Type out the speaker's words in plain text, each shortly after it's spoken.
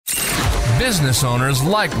business owners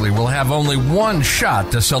likely will have only one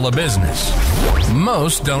shot to sell a business.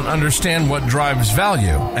 Most don't understand what drives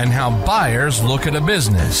value and how buyers look at a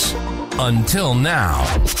business. Until now.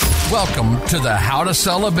 Welcome to the How to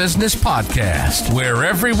Sell a Business podcast, where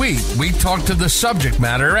every week we talk to the subject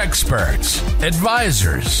matter experts,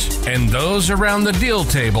 advisors, and those around the deal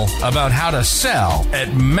table about how to sell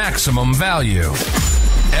at maximum value.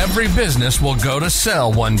 Every business will go to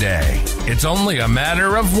sell one day. It's only a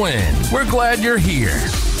matter of when. We're glad you're here.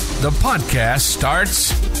 The podcast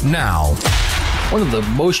starts now. One of the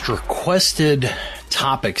most requested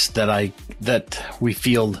topics that we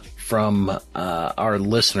field from our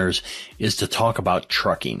listeners is to talk about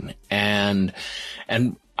trucking. And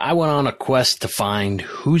I went on a quest to find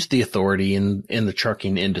who's the authority in the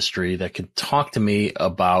trucking industry that could talk to me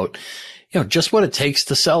about, just what it takes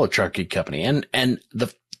to sell a trucking company. And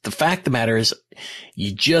the fact of the matter is,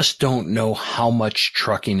 you just don't know how much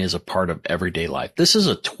trucking is a part of everyday life. This is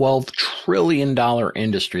a $12 trillion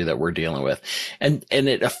industry that we're dealing with. And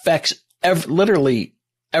it affects literally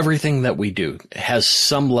everything that we do has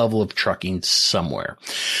some level of trucking somewhere.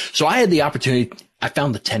 So I had the opportunity. I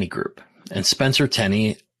found the Tenney Group, and Spencer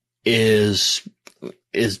Tenney is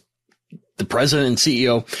the president and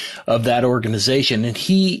CEO of that organization. And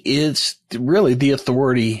he is really the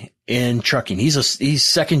authority in trucking. He's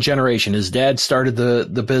second generation. His dad started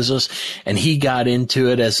the business, and he got into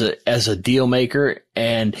it as a deal maker.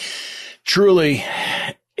 And truly,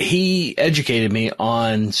 he educated me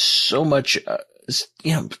on so much,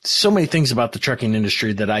 so many things about the trucking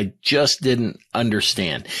industry that I just didn't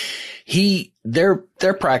understand. Their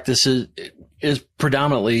practice is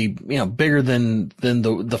predominantly, bigger than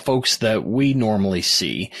the folks that we normally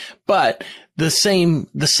see, but the same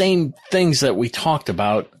things that we talked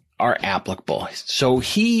about are applicable. So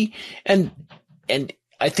and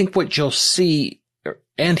I think what you'll see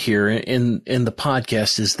and hear in the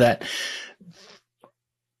podcast is that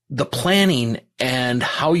the planning and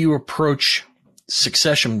how you approach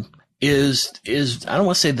succession is I don't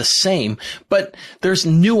want to say the same, but there's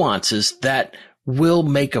nuances that will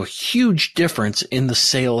make a huge difference in the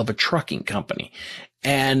sale of a trucking company.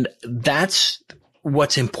 And that's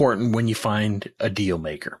what's important when you find a deal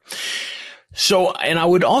maker. So, and I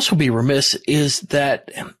would also be remiss is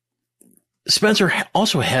that Spencer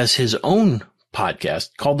also has his own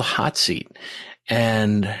podcast called The Hot Seat.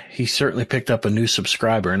 And he certainly picked up a new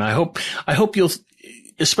subscriber. And I hope you'll,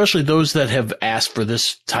 especially those that have asked for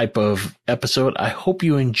this type of episode, I hope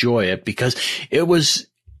you enjoy it, because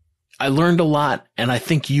I learned a lot, and I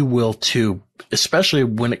think you will too, especially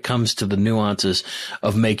when it comes to the nuances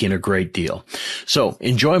of making a great deal. So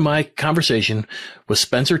enjoy my conversation with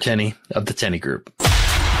Spencer Tenney of the Tenney Group.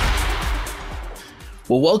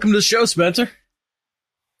 Well, welcome to the show, Spencer.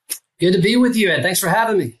 Good to be with you, Ed. Thanks for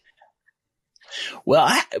having me.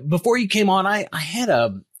 Well, before you came on, I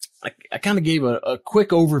kind of gave a quick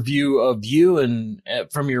overview of you and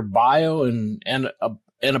from your bio and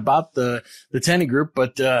about the Tenney Group,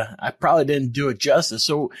 but I probably didn't do it justice.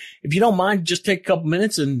 So if you don't mind, just take a couple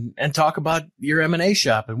minutes and talk about your M&A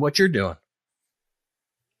shop and what you're doing.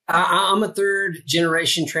 I'm a third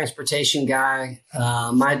generation transportation guy.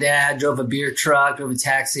 My dad drove a beer truck, drove a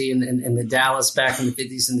taxi in the Dallas back in the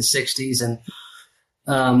 50s and the 60s. And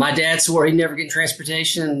my dad swore he'd never get in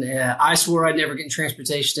transportation. I swore I'd never get in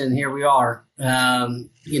transportation. And here we are,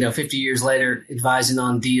 50 years later, advising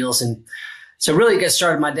on deals. And so really it got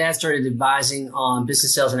started. My dad started advising on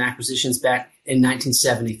business sales and acquisitions back in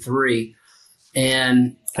 1973.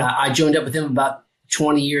 And I joined up with him about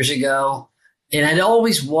 20 years ago. And I'd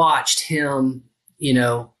always watched him,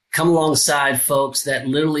 come alongside folks that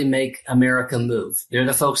literally make America move. They're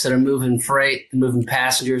the folks that are moving freight, moving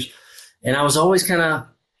passengers. And I was always kind of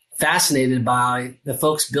fascinated by the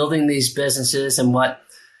folks building these businesses and what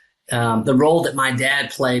the role that my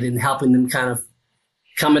dad played in helping them kind of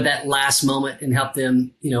come at that last moment and help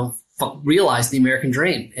them, realize the American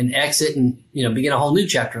dream and exit and, begin a whole new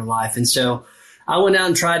chapter in life. And so I went out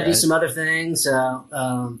and tried to do some other things,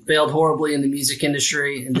 failed horribly in the music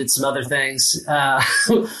industry and did some other things.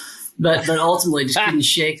 But ultimately just couldn't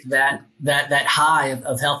shake that high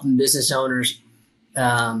of helping business owners,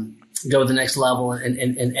 go to the next level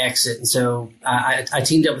and exit. And so I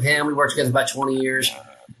teamed up with him. We worked together about 20 years.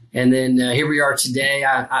 And then here we are today.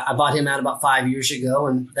 I bought him out about 5 years ago,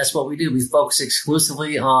 and that's what we do. We focus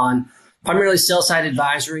exclusively on primarily sell-side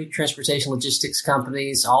advisory, transportation logistics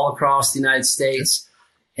companies all across the United States.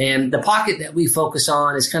 And the pocket that we focus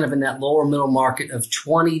on is kind of in that lower middle market of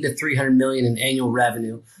 20 to 300 million in annual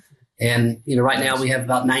revenue. And, right now we have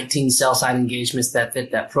about 19 sell-side engagements that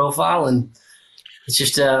fit that profile. And it's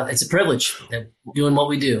just it's a privilege doing what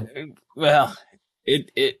we do. Well,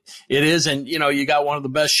 it is, and you got one of the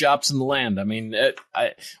best shops in the land. I mean,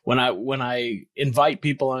 when I invite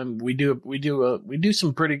people, we do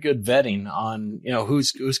some pretty good vetting on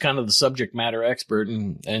who's kind of the subject matter expert,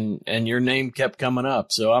 and your name kept coming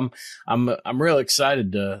up. So I'm real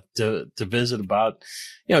excited to visit about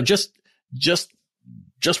just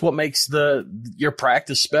what makes your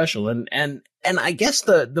practice special, and I guess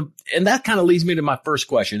and that kind of leads me to my first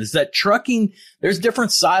question is that trucking, there's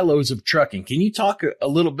different silos of trucking. Can you talk a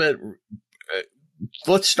little bit?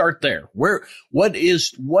 Let's start there. What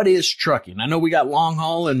is trucking? I know we got long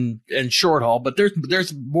haul and short haul, but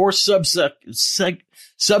there's more subsegments.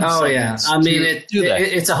 Oh yeah. I mean,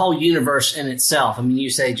 it's a whole universe in itself. I mean,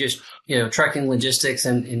 you say just, trucking logistics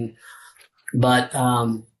but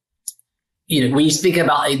when you think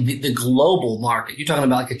about the global market, you're talking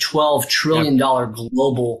about like a $12 trillion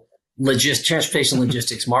global transportation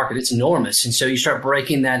logistics market. It's enormous. And so you start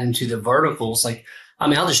breaking that into the verticals.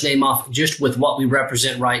 I'll just name off just with what we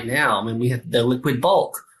represent right now. I mean, we have the liquid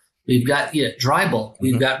bulk. We've got dry bulk.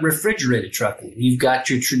 We've got refrigerated trucking. You've got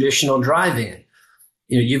your traditional dry van.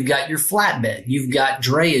 You've got your flatbed. You've got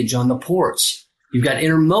drayage on the ports. You've got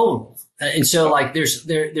intermodal. And so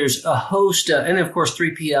there's a host and of course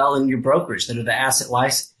 3PL and your brokerage that are the asset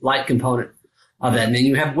light component of that. And then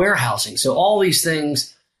you have warehousing. So all these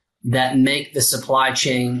things that make the supply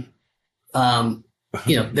chain,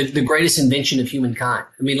 the greatest invention of humankind.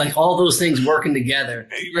 I mean, all those things working together,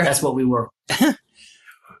 that's what we work.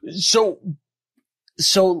 So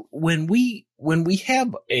when we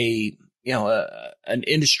have an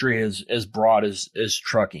industry as broad as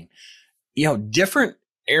trucking, different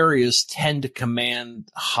areas tend to command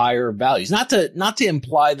higher values. Not to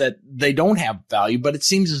imply that they don't have value, but it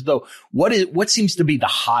seems as though what seems to be the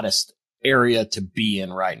hottest area to be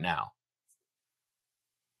in right now?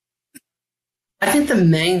 I think the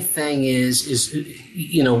main thing is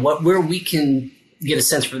where we can get a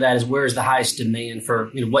sense for that is where is the highest demand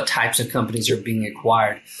for what types of companies are being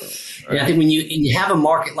acquired. Right. And I think when you have a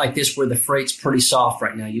market like this where the freight's pretty soft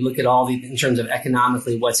right now, you look at in terms of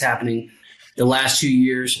economically what's happening. The last 2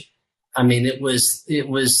 years, I mean, it was the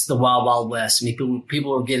wild, wild west. I mean,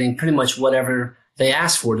 people were getting pretty much whatever they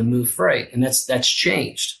asked for to move freight, and that's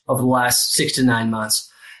changed over the last 6 to 9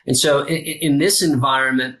 months. And so, in this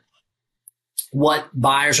environment, what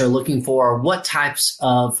buyers are looking for are what types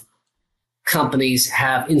of companies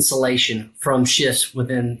have insulation from shifts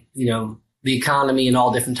within the economy and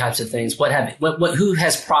all different types of things. Who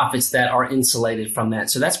has profits that are insulated from that?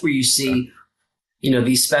 So that's where you see.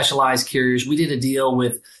 These specialized carriers. We did a deal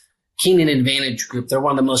with Keenan Advantage Group. They're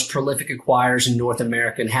one of the most prolific acquirers in North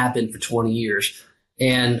America and have been for 20 years.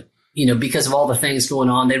 And, because of all the things going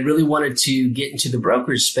on, they really wanted to get into the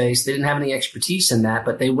brokerage space. They didn't have any expertise in that,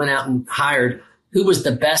 but they went out and hired who was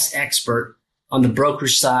the best expert on the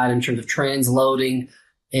brokerage side in terms of transloading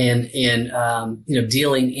and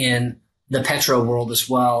dealing in the petro world as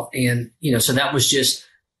well. And, so that was just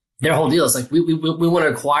their whole deal. Is we want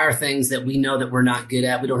to acquire things that we know that we're not good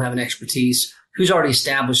at. We don't have an expertise. Who's already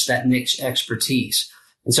established that niche expertise?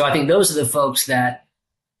 And so I think those are the folks that,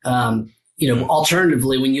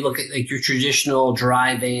 alternatively, when you look at your traditional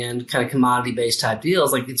dry van kind of commodity based type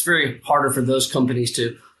deals, it's very harder for those companies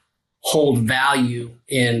to hold value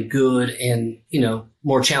in good and,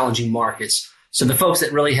 more challenging markets. So the folks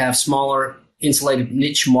that really have smaller insulated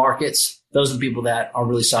niche markets, those are the people that are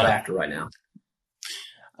really sought after right now.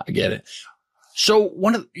 I get it. So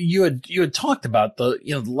you had talked about the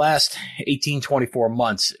last 18, 24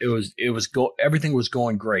 months, everything was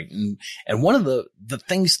going great. And one of the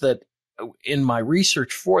things that in my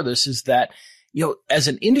research for this is that, as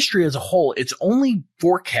an industry as a whole, it's only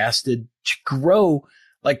forecasted to grow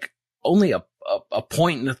only a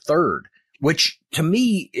point and a third, which to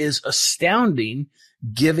me is astounding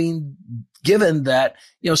given that,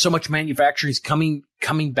 so much manufacturing is coming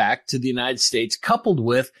back to the United States, coupled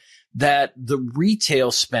with that the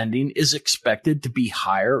retail spending is expected to be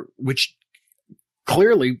higher, which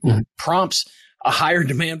clearly prompts a higher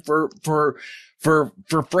demand for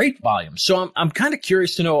freight volume. So I'm kind of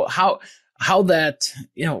curious to know how that,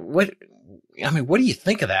 what do you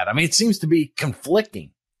think of that? I mean, it seems to be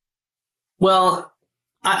conflicting. Well,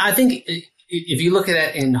 I think if you look at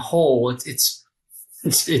it in whole,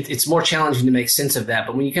 it's more challenging to make sense of that.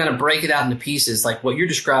 But when you kind of break it out into pieces, like what you're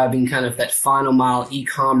describing, kind of that final mile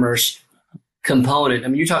e-commerce component, I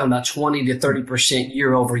mean, you're talking about 20 to 30%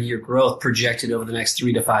 year over year growth projected over the next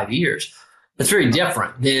 3 to 5 years. That's very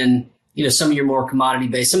different than, some of your more commodity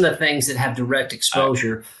based, some of the things that have direct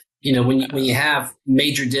exposure. when you have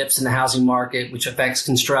major dips in the housing market, which affects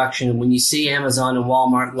construction, when you see Amazon and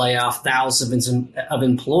Walmart lay off thousands of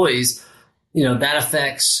employees, that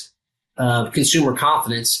affects consumer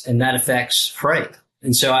confidence, and that affects freight.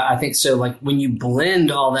 And so I think so. Like when you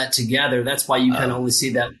blend all that together, that's why you kind of only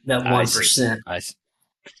see that 1%.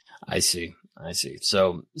 I see.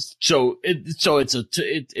 So it's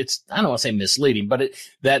I don't want to say misleading, but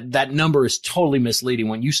that number is totally misleading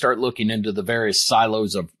when you start looking into the various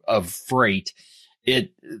silos of freight.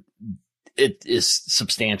 It is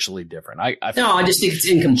substantially different. I just think it's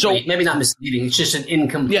incomplete. So, maybe not misleading. It's just an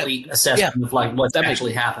incomplete assessment of like what's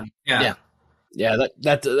actually happened. Yeah.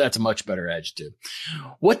 That's a much better adjective.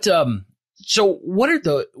 So what are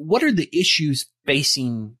the issues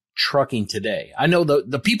facing trucking today? I know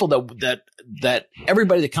the people that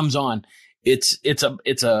everybody that comes on, it's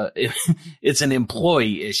an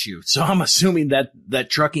employee issue. So I'm assuming that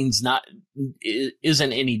trucking's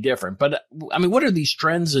isn't any different. But I mean, what are these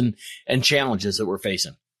trends and challenges that we're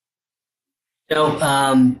facing?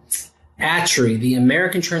 ATRI, the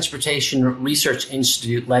American Transportation Research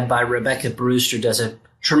Institute, led by Rebecca Brewster, does a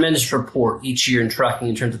tremendous report each year in trucking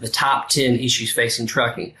in terms of the top 10 issues facing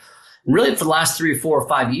trucking. And really, for the last 3 or 4 or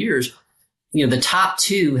 5 years, the top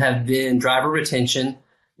 2 have been driver retention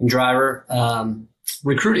and driver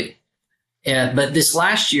recruiting. But this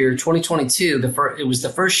last year, 2022, it was the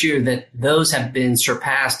first year that those have been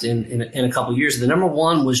surpassed in a couple of years. The number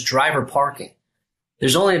 1 was driver parking.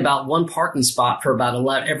 There's only about 1 parking spot for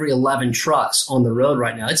about every 11 trucks on the road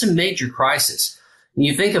right now. It's a major crisis. And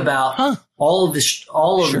you think about all of this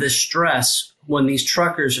stress when these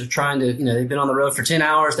truckers are trying to, they've been on the road for 10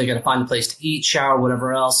 hours. They got to find a place to eat, shower,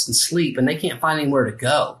 whatever else, and sleep, and they can't find anywhere to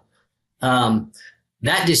go.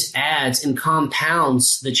 That just adds and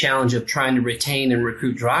compounds the challenge of trying to retain and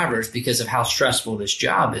recruit drivers because of how stressful this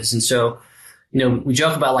job is. And so, we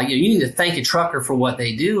joke about like, you need to thank a trucker for what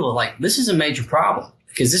they do. Like, this is a major problem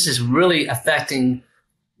because this is really affecting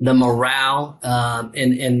the morale,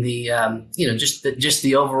 and the, just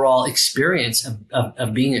the overall experience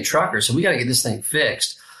of being a trucker. So we got to get this thing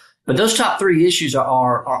fixed. But those top 3 issues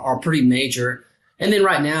are pretty major. And then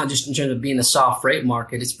right now, just in terms of being a soft freight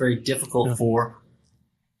market, it's very difficult for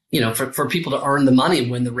people to earn the money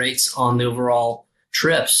when the rates on the overall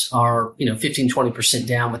trips are, 15, 20%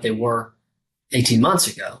 down what they were 18 months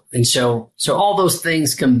ago. And so all those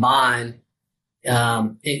things combined,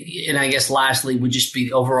 and I guess lastly would just be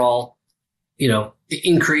the overall,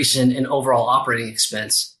 increase in overall operating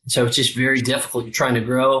expense. So it's just very difficult. You're trying to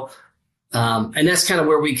grow. And that's kind of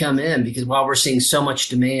where we come in, because while we're seeing so much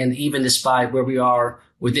demand, even despite where we are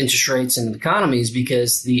with interest rates and economies,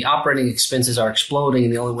 because the operating expenses are exploding.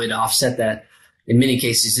 And the only way to offset that in many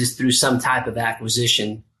cases is through some type of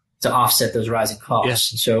acquisition to offset those rising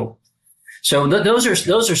costs. Yeah. So those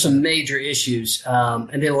are some major issues.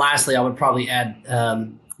 And then lastly, I would probably add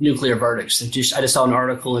nuclear verdicts. I just saw an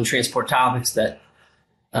article in Transport Topics that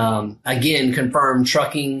again confirmed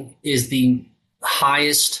trucking is the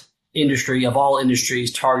highest industry of all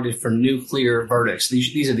industries targeted for nuclear verdicts.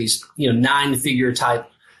 These are 9-figure type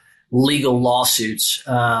legal lawsuits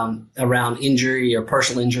around injury or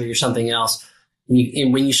personal injury or something else.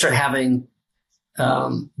 And when you start having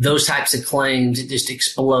those types of claims, it just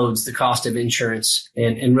explodes the cost of insurance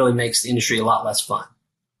and really makes the industry a lot less fun.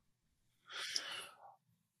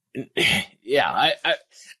 Yeah,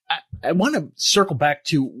 I want to circle back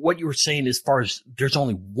to what you were saying as far as there's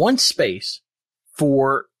only one space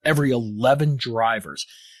for every 11 drivers.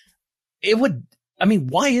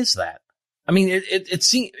 Why is that? I mean, it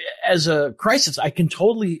seems as a crisis, I can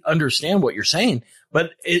totally understand what you're saying,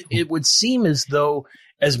 but it would seem as though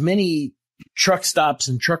as many truck stops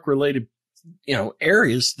and truck related,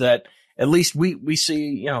 areas that at least we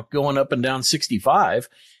see, going up and down 65,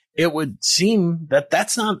 it would seem that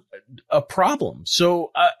that's not a problem.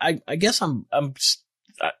 So I guess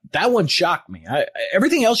that one shocked me.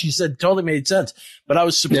 Everything else you said totally made sense, but I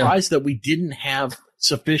was surprised that we didn't have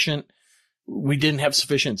sufficient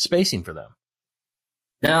spacing for them.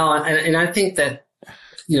 No, and I think that,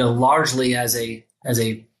 largely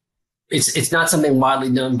it's not something widely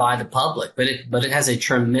known by the public, but it has a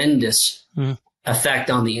tremendous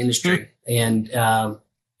effect on the industry. And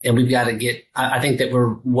we've got to I think that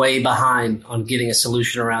we're way behind on getting a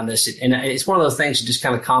solution around this. And it's one of those things that just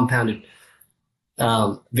kind of compounded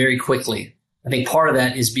very quickly. I think part of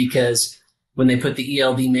that is because when they put the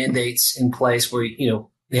ELD mandates in place where,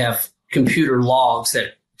 they have computer logs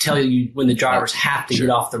that tell you when the drivers have to get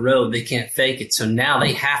off the road, they can't fake it. So now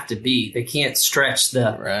they can't stretch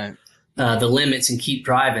the limits and keep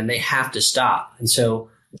driving. They have to stop. And so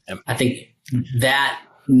I think that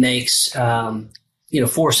makes,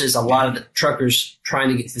 forces a lot of the truckers trying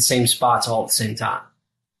to get to the same spots all at the same time.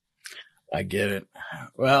 I get it.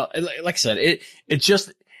 Well, like I said, it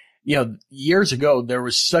just, years ago, there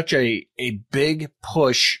was such a big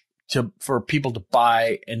push for people to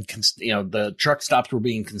buy, and, the truck stops were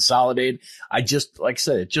being consolidated. Like I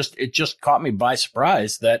said, it just caught me by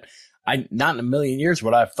surprise that not in a million years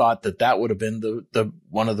would I have thought that would have been the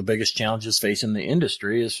one of the biggest challenges facing the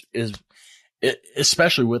industry is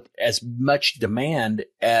especially with as much demand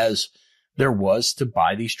as there was to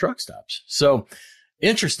buy these truck stops. So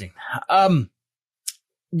interesting.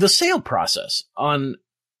 The sale process on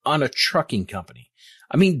a trucking company.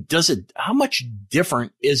 I mean, how much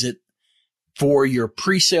different is it for your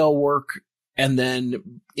pre-sale work and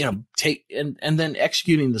then, and then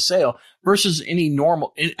executing the sale versus any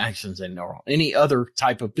other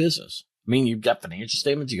type of business? I mean, you've got financial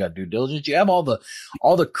statements, you got due diligence, you have all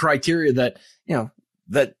the criteria that,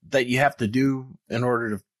 that you have to do in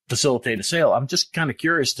order to facilitate a sale. I'm just kind of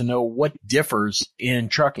curious to know what differs in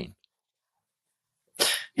trucking.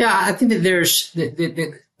 Yeah, I think that there's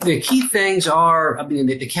the key things are, I mean,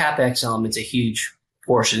 the CapEx element's a huge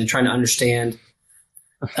portion, and trying to understand,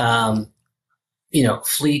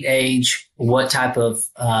 fleet age, what type of,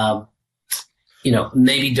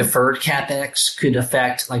 maybe deferred CapEx could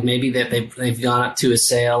affect, like maybe that they've gone up to a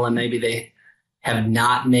sale and maybe they have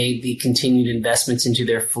not made the continued investments into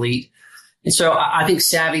their fleet. And so I think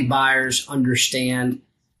savvy buyers understand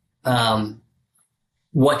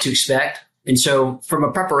what to expect. And so from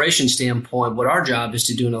a preparation standpoint, what our job is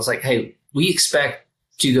to do, and I was like, hey, we expect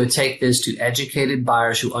to go take this to educated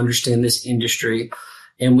buyers who understand this industry,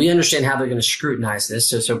 and we understand how they're going to scrutinize this.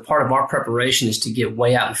 So part of our preparation is to get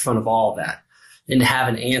way out in front of all of that and to have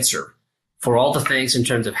an answer for all the things in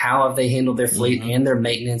terms of how have they handled their fleet and their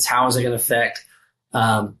maintenance, how is it going to affect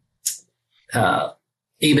EBITDA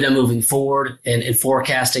moving forward and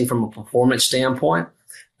forecasting from a performance standpoint.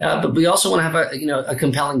 But we also want to have a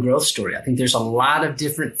compelling growth story. I think there's a lot of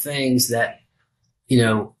different things that,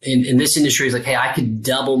 in this industry is like, hey, I could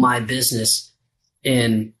double my business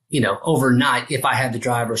in, overnight if I had the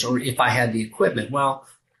drivers or if I had the equipment. Well,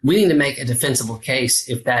 we need to make a defensible case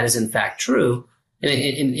if that is in fact true and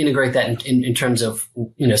integrate that in terms of,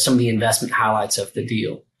 some of the investment highlights of the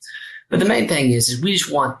deal. But the main thing is we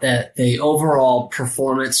just want the overall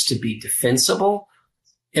performance to be defensible.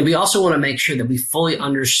 And we also want to make sure that we fully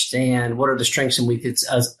understand what are the strengths and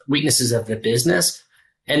weaknesses of the business.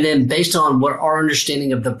 And then based on what our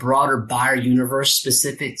understanding of the broader buyer universe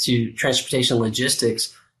specific to transportation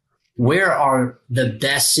logistics, where are the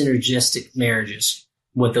best synergistic marriages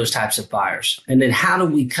with those types of buyers? And then how do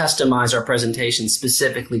we customize our presentation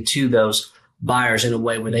specifically to those buyers in a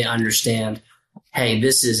way where they understand, hey,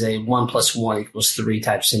 this is a 1 + 1 = 3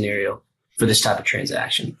 type scenario for this type of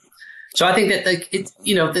transaction. So I think that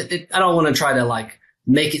I don't want to try to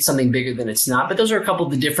make it something bigger than it's not, but those are a couple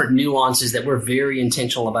of the different nuances that we're very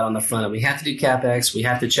intentional about on the front end. We have to do CapEx. We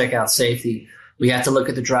have to check out safety. We have to look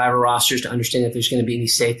at the driver rosters to understand if there's going to be any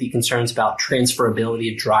safety concerns about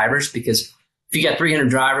transferability of drivers, because if you got 300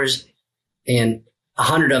 drivers and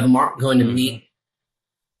 100 of them aren't going to meet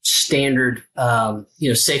standard,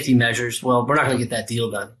 safety measures, well, we're not going to get that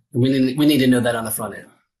deal done. We need to know that on the front end.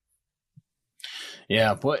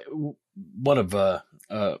 Yeah, but one of a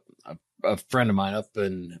friend of mine up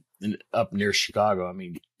near Chicago. I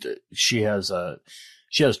mean, she has a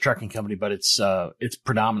trucking company, but it's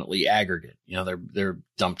predominantly aggregate. They're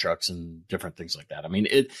dump trucks and different things like that. I mean,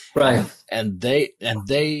 right. And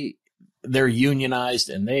they're unionized,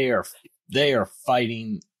 and they are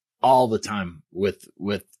fighting all the time with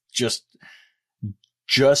just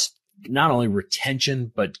not only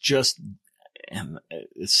retention, but and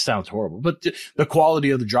it sounds horrible, but the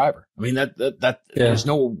quality of the driver. I mean, that there's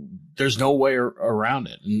no way around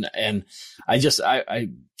it. And I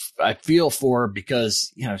feel for her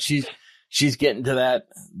because, she's getting to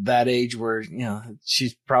that age where,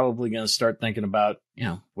 she's probably going to start thinking about,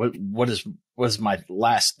 what does my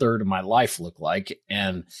last third of my life look like?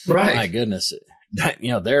 And right. My goodness,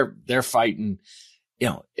 they're fighting,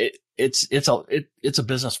 it's a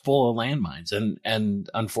business full of landmines, and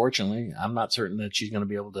unfortunately, I'm not certain that she's going to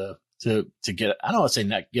be able to get. I don't want to say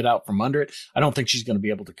not get out from under it. I don't think she's going to be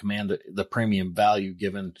able to command the premium value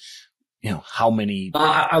given, how many.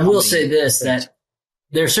 I will say this, that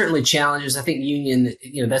there are certainly challenges. I think union,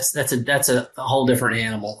 that's a whole different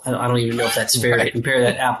animal. I don't even know if that's fair to compare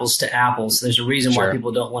that apples to apples. There's a reason why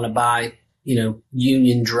people don't want to buy,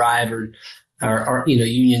 union driver or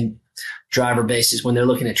union driver bases when they're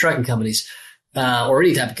looking at trucking companies, or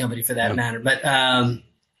any type of company for that matter. But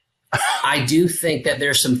I do think that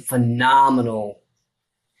there's some phenomenal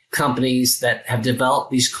companies that have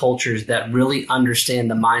developed these cultures that really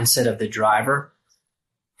understand the mindset of the driver,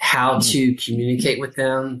 how to communicate with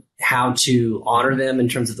them, how to honor them in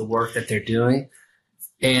terms of the work that they're doing.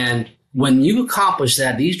 And when you accomplish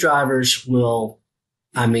that, these drivers will,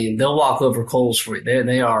 they'll walk over coals for you. They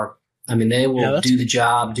will do the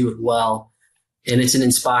job, do it well. And it's an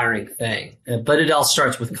inspiring thing. But it all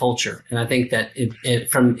starts with culture. And I think that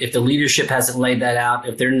if the leadership hasn't laid that out,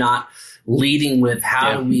 if they're not leading with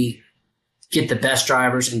how do we get the best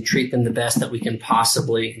drivers and treat them the best that we can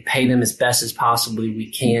possibly, pay them as best as possibly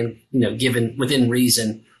we can, given within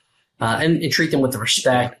reason, and treat them with the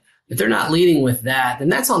respect. If they're not leading with that, then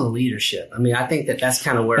that's on the leadership. I think that that's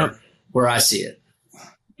kind of where I see it.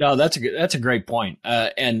 No, that's a great point.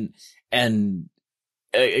 And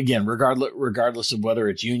again, regardless of whether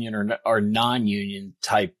it's union or non-union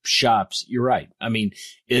type shops, you're right.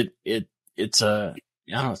 You're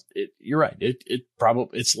right.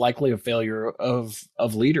 It's likely a failure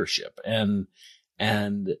of leadership, and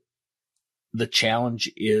the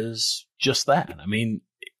challenge is just that.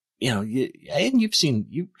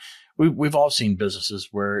 We've all seen businesses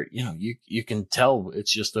where, you can tell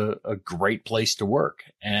it's just a great place to work.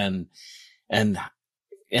 And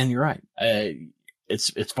you're right.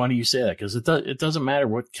 It's funny you say that, because it doesn't matter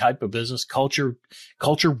what type of business. Culture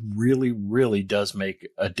really, really does make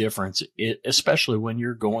a difference, especially when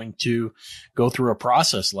you're going to go through a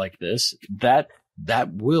process like this, that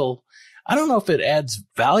will, I don't know if it adds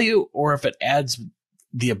value or if it adds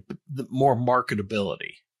the more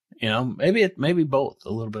marketability. Maybe both,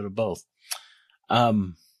 a little bit of both.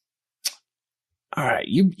 All right.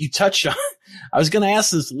 You touched on, I was going to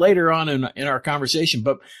ask this later on in our conversation,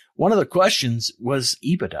 but one of the questions was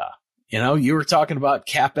EBITDA. You were talking about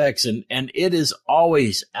CapEx, and it is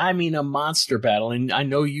always, a monster battle. And I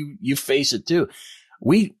know you face it too.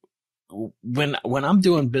 When I'm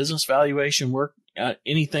doing business valuation work,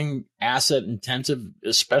 anything asset intensive,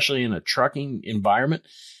 especially in a trucking environment,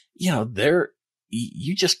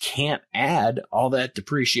 you just can't add all that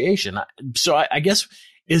depreciation. So I guess,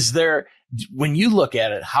 when you look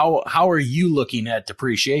at it, how are you looking at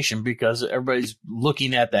depreciation? Because everybody's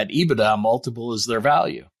looking at that EBITDA multiple as their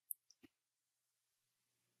value.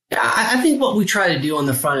 I think what we try to do on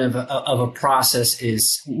the front of a process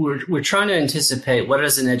is we're trying to anticipate what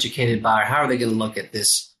is an educated buyer, how are they going to look at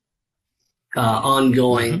this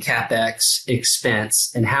ongoing CapEx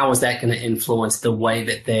expense, and how is that going to influence the way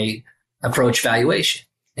that they approach valuation.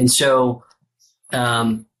 And so,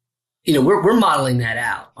 we're modeling that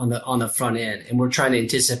out on the front end, and we're trying to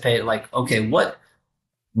anticipate, okay, what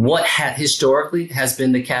historically has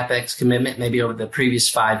been the CapEx commitment, maybe over the previous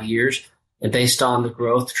 5 years, and based on the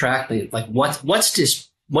growth track, what's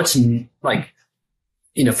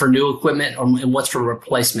for new equipment and what's for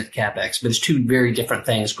replacement CapEx. But it's two very different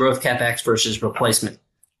things: growth CapEx versus replacement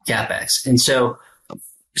CapEx. And so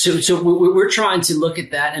we're trying to look at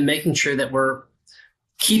that and making sure that we're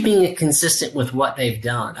keeping it consistent with what they've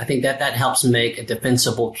done. I think that helps make a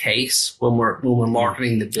defensible case when we're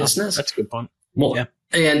marketing the business. That's a good point. Well, yeah.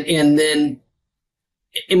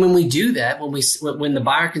 And when we do that, when the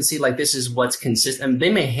buyer can see this is what's consistent,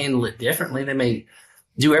 they may handle it differently. They may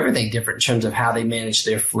do everything different in terms of how they manage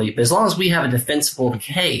their fleet. But as long as we have a defensible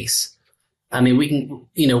case, we can,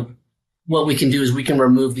 what we can do is we can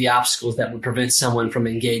remove the obstacles that would prevent someone from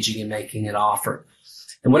engaging and making an offer.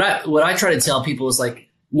 And what I try to tell people is,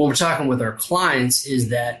 when we're talking with our clients, is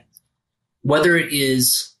that whether it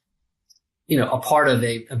is, a part of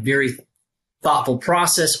a very thoughtful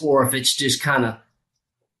process, or if it's just kind of,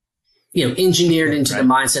 engineered into the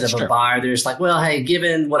mindset of a buyer, they're just hey,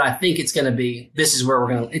 given what I think it's going to be, this is where we're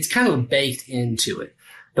going to, it's kind of baked into it.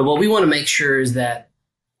 But what we want to make sure is that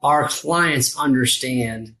our clients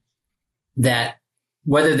understand that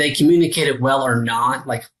whether they communicate it well or not,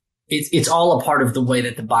 it's all a part of the way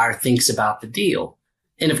that the buyer thinks about the deal.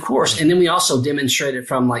 And of course, and then we also demonstrate it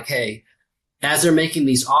from hey, as they're making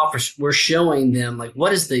these offers, we're showing them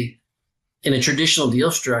what is in a traditional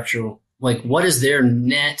deal structure, what is their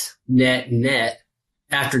net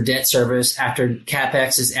after debt service, after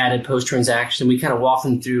CapEx is added post-transaction. We kind of walk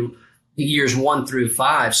them through years 1 through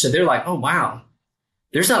 5. So they're oh, wow,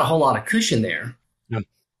 there's not a whole lot of cushion there. Yep.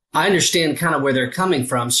 I understand kind of where they're coming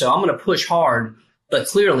from. So I'm going to push hard, but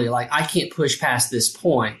clearly I can't push past this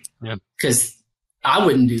point because I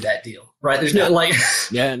wouldn't do that deal, right? There's no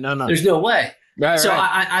no. There's no way. Right, so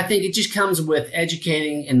right. I think it just comes with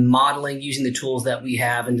educating and modeling, using the tools that we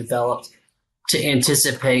have and developed to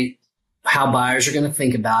anticipate how buyers are going to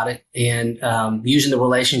think about it, and using the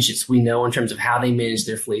relationships we know in terms of how they manage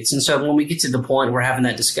their fleets. And so when we get to the point we're having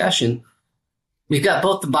that discussion, we've got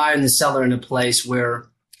both the buyer and the seller in a place where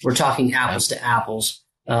we're talking apples to apples.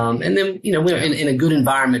 And then, we're in a good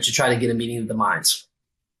environment to try to get a meeting of the minds.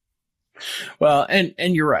 Well, and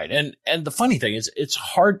you're right. And the funny thing is it's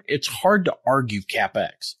hard to argue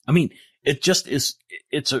CapEx. I mean, it just is,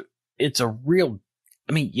 it's a real,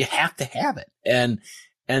 I mean, you have to have it. And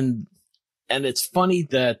it's funny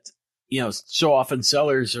that, so often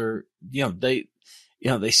sellers are, they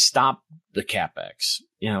stop the CapEx,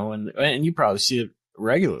 and you probably see it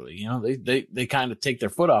regularly, they kind of take their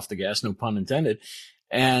foot off the gas, no pun intended.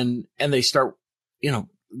 And they start,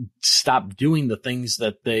 stop doing the things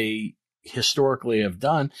that they historically have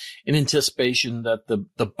done in anticipation that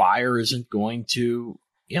the buyer isn't going to,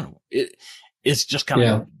 it's just kind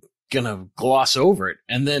of going to gloss over it.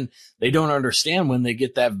 And then they don't understand when they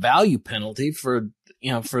get that value penalty for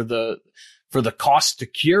the cost to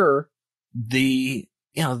cure the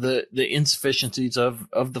insufficiencies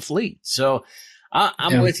of the fleet. So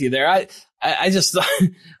I'm with you there. I just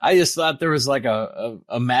thought there was like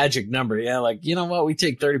a magic number. Yeah. Like, what, we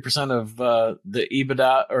take 30% of, the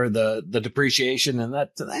EBITDA or the depreciation, and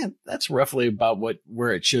that's roughly about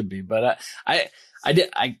where it should be. But I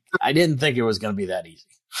didn't think it was going to be that easy.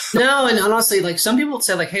 No. And honestly, like some people would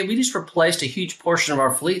say like, hey, we just replaced a huge portion of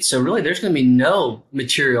our fleet. So really there's going to be no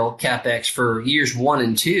material CapEx for years 1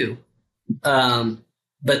 and 2.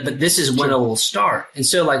 But this is when it will start. And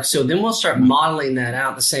so then we'll start modeling that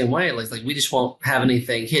out the same way. Like we just won't have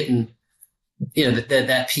anything hitting,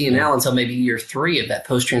 that P&L until maybe year 3 of that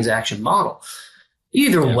post-transaction model.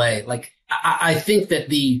 Either way, like I think that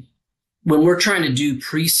when we're trying to do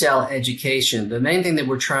pre-sale education, the main thing that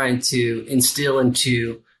we're trying to instill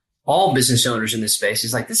into all business owners in this space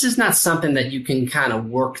is like, this is not something that you can kind of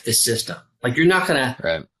work the system. Like you're not going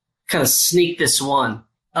to kind of sneak this one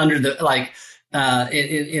under the, like,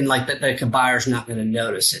 in like that a buyer's not going to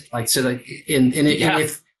notice it. Like, so like, and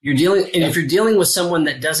if you're dealing with someone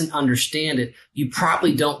that doesn't understand it, you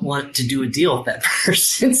probably don't want to do a deal with that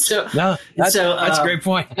person. So, that's a great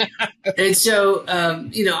point. And so,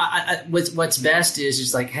 what's best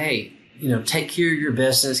is like, hey, take care of your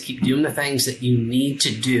business, keep doing the things that you need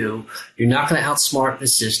to do. You're not going to outsmart the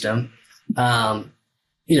system.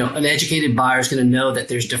 An educated buyer is going to know that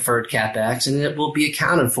there's deferred CapEx and it will be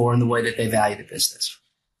accounted for in the way that they value the business.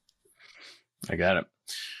 I got it.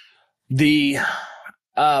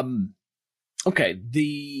 I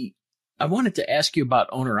wanted to ask you about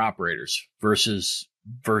owner operators versus,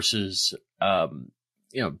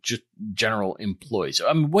 just general employees.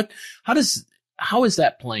 I mean, how is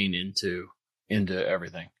that playing into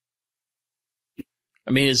everything?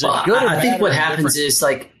 I mean, is it good or bad? I think what happens is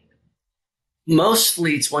like, most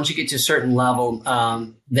fleets, once you get to a certain level,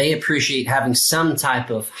 they appreciate having some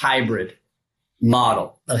type of hybrid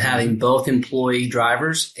model of having both employee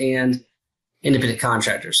drivers and independent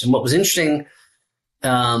contractors. And what was interesting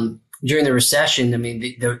during the recession, I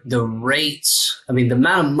mean, the rates, I mean, the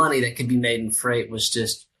amount of money that could be made in freight was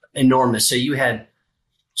just enormous. So you had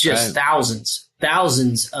just thousands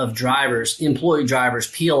of drivers, employee drivers,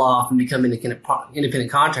 peel off and become independent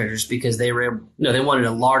contractors because they wanted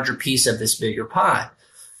a larger piece of this bigger pie.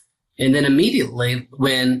 And then immediately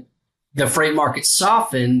when the freight market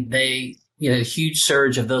softened, a huge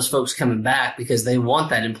surge of those folks coming back because they want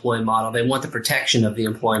that employee model. They want the protection of the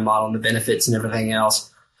employee model and the benefits and everything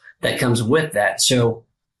else that comes with that. So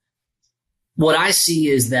what I see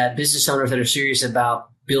is that business owners that are serious about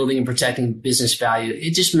building and protecting business value,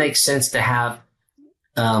 it just makes sense to have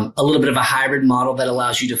a little bit of a hybrid model that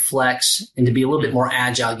allows you to flex and to be a little bit more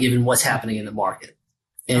agile given what's happening in the market.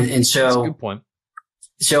 And so that's a good point.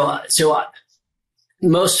 So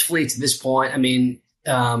most fleets at this point, I mean,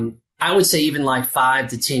 I would say even like 5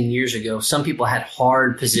 to 10 years ago, some people had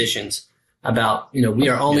hard positions about, we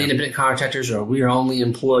are only independent contractors or we are only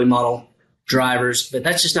employee model drivers, but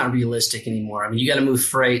that's just not realistic anymore. I mean, you got to move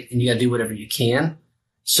freight and you got to do whatever you can.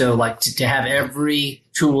 So like to have every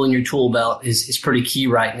tool in your tool belt is pretty key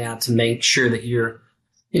right now to make sure that you're,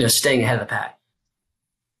 staying ahead of the pack.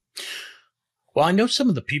 Well, I know some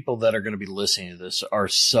of the people that are going to be listening to this are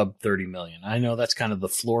sub 30 million. I know that's kind of the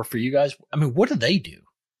floor for you guys. I mean, what do they do?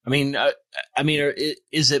 I mean,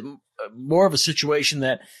 is it more of a situation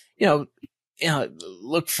that,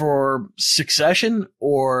 look for succession,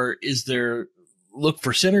 or is there look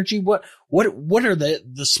for synergy? What are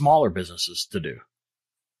the smaller businesses to do?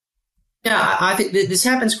 Yeah, I think this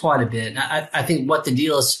happens quite a bit. I think what the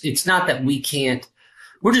deal is, it's not that we can't.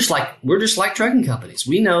 We're just like trucking companies.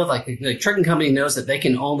 We know, like the trucking company knows that they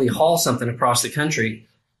can only haul something across the country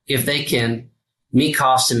if they can meet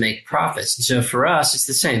costs and make profits. And so for us, it's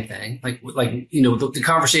the same thing. The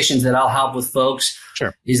conversations that I'll have with folks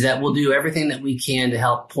is that we'll do everything that we can to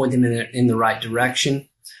help point them in the right direction.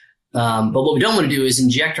 But what we don't want to do is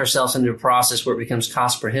inject ourselves into a process where it becomes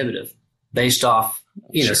cost prohibitive based off,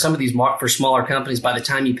 some of these for smaller companies, by the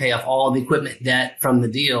time you pay off all the equipment debt from the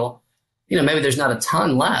deal, maybe there's not a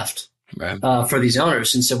ton left for these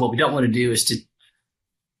owners. And so what we don't want to do is to,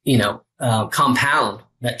 compound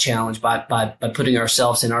that challenge by putting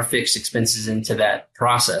ourselves and our fixed expenses into that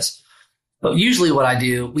process. But usually what I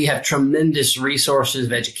do, we have tremendous resources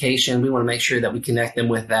of education. We want to make sure that we connect them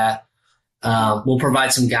with that. We'll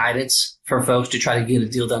provide some guidance for folks to try to get a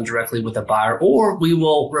deal done directly with a buyer, or we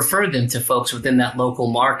will refer them to folks within that local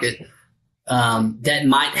market that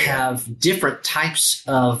might have different types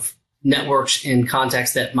of networks and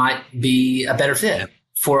contacts that might be a better fit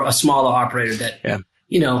for a smaller operator that,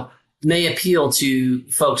 may appeal to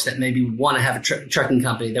folks that maybe want to have a trucking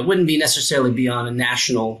company that wouldn't necessarily be on a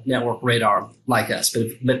national network radar like us, but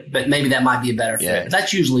maybe that might be a better fit. But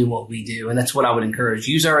that's usually what we do, and that's what I would encourage.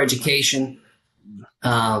 Use our education,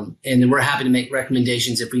 and then we're happy to make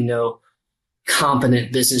recommendations if we know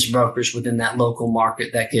competent business brokers within that local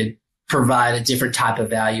market that could provide a different type of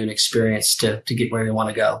value and experience to get where you want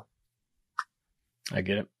to go. I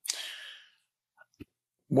get it.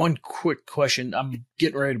 One quick question. I'm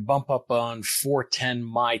getting ready to bump up on 4:10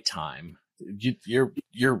 my time. That's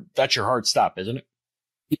your hard stop, isn't it?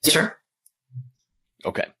 Yes, sir.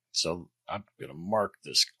 Okay. So I'm going to mark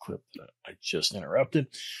this clip that I just interrupted.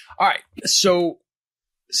 All right. So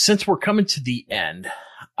since we're coming to the end,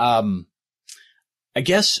 I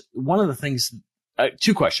guess one of the things,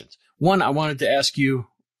 two questions. One, I wanted to ask you,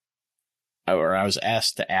 or I was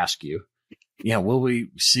asked to ask you, will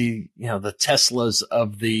we see, the Teslas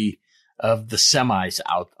of the semis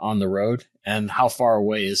out on the road, and how far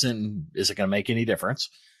away is it? And is it going to make any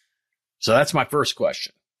difference? So that's my first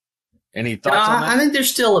question. Any thoughts on that? I think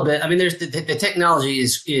there's still a bit. I mean, there's the technology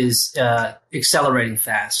is accelerating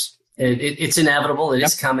fast. It's inevitable. It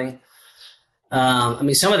is coming.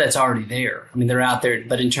 Some of that's already there. I mean, they're out there,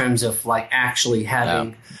 but in terms of like actually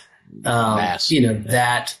having,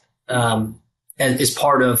 that is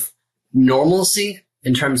part of normalcy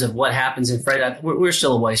in terms of what happens in freight. We're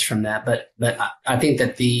still a ways from that, but I think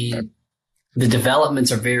that the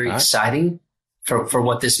developments are very exciting for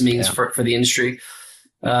what this means for the industry.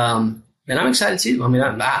 And I'm excited too. I mean,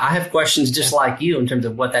 I have questions just like you in terms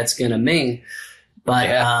of what that's going to mean,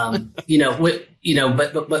 but,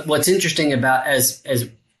 but what's interesting about as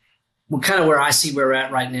kind of where I see where we're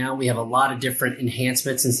at right now, we have a lot of different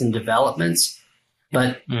enhancements and some developments.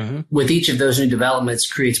 But with each of those new developments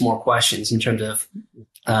creates more questions in terms of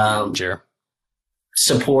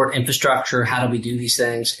support, infrastructure. How do we do these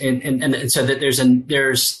things? And so that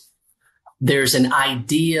there's an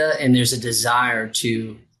idea and there's a desire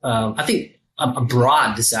to, I think a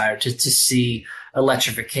broad desire to see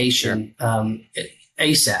electrification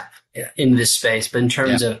ASAP in this space. But in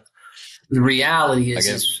terms of the reality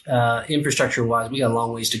is infrastructure wise, we got a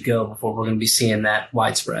long ways to go before we're going to be seeing that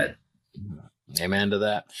widespread. Amen to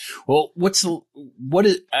that. Well,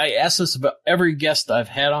 I asked this about every guest I've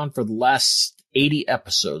had on for the last 80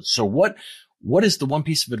 episodes. So what is the one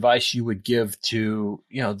piece of advice you would give to,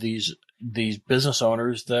 these business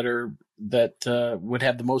owners that would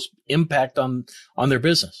have the most impact on their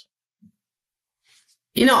business?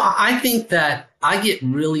 I think that I get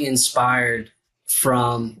really inspired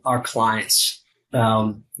from our clients,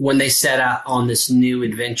 when they set out on this new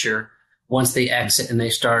adventure, once they exit and they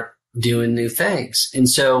start doing new things. And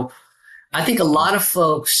so I think a lot of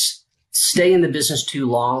folks stay in the business too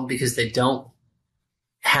long because they don't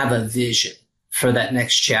have a vision for that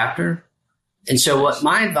next chapter. And so what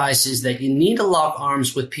my advice is that you need to lock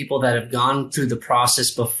arms with people that have gone through the process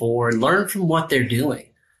before and learn from what they're doing.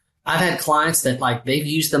 I've had clients that they've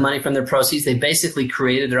used the money from their proceeds. They basically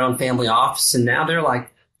created their own family office and now they're like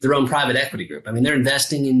their own private equity group. I mean, they're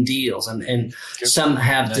investing in deals and some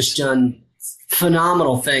have just done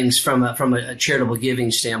phenomenal things from a charitable giving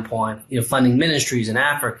standpoint, funding ministries in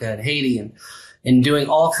Africa and Haiti and doing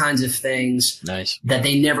all kinds of things that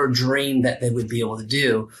they never dreamed that they would be able to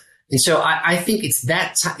do. And so I think it's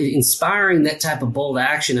inspiring that type of bold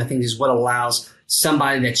action, I think is what allows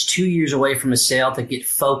somebody that's 2 years away from a sale to get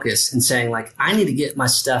focused and saying I need to get my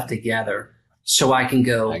stuff together so I can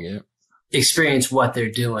go experience what they're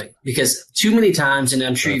doing. Because too many times, and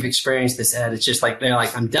I'm sure you've experienced this, Ed, it's just they're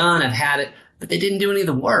like, I'm done, I've had it. But they didn't do any of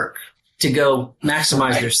the work to go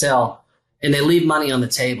maximize their sale, and they leave money on the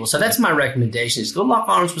table. So that's my recommendation: is go lock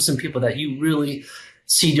arms with some people that you really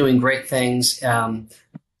see doing great things,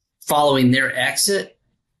 following their exit,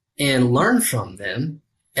 and learn from them,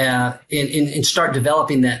 and start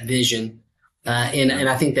developing that vision. And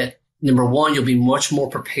I think that number one, you'll be much more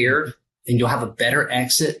prepared, and you'll have a better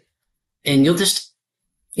exit, and you'll just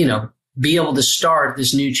be able to start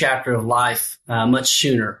this new chapter of life much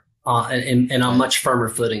sooner and on much firmer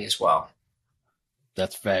footing as well.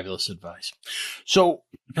 That's fabulous advice. So,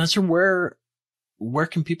 Spencer, where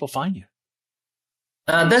can people find you?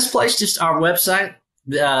 Best place, just our website,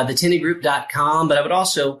 thetennygroup.com. But I would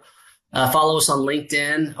also follow us on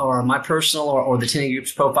LinkedIn or my personal or the Tenney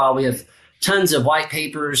Group's profile. We have tons of white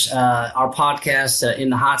papers, our podcast, In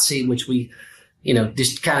the Hot Seat, which we,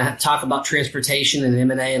 just kind of talk about transportation and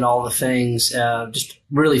M&A and all the things. Just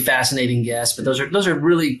really fascinating guests. But those are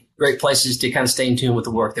really great places to kind of stay in tune with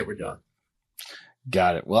the work that we're doing.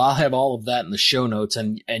 Got it. Well, I'll have all of that in the show notes,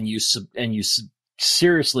 and you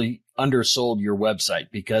seriously undersold your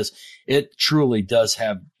website, because it truly does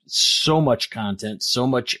have so much content, so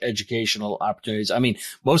much educational opportunities. I mean,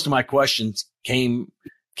 most of my questions some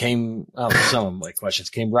of my questions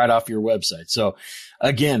came right off your website. So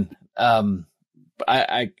again, I'm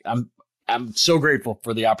so grateful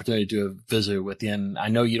for the opportunity to visit with you. And I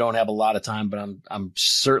know you don't have a lot of time, but I'm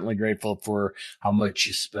certainly grateful for how much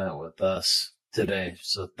you spent with us today.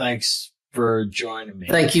 So thanks for joining me.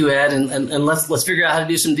 Thank you, Ed. And let's figure out how to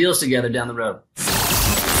do some deals together down the road.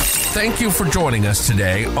 Thank you for joining us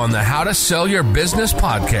today on the How to Sell Your Business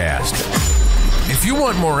podcast. If you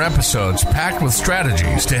want more episodes packed with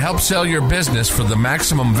strategies to help sell your business for the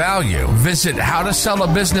maximum value, visit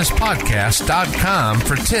howtosellabusinesspodcast.com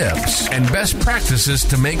for tips and best practices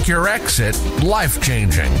to make your exit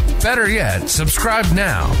life-changing. Better yet, subscribe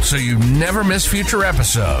now so you never miss future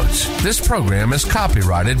episodes. This program is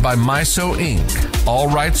copyrighted by MISO Inc. All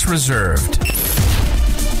rights reserved.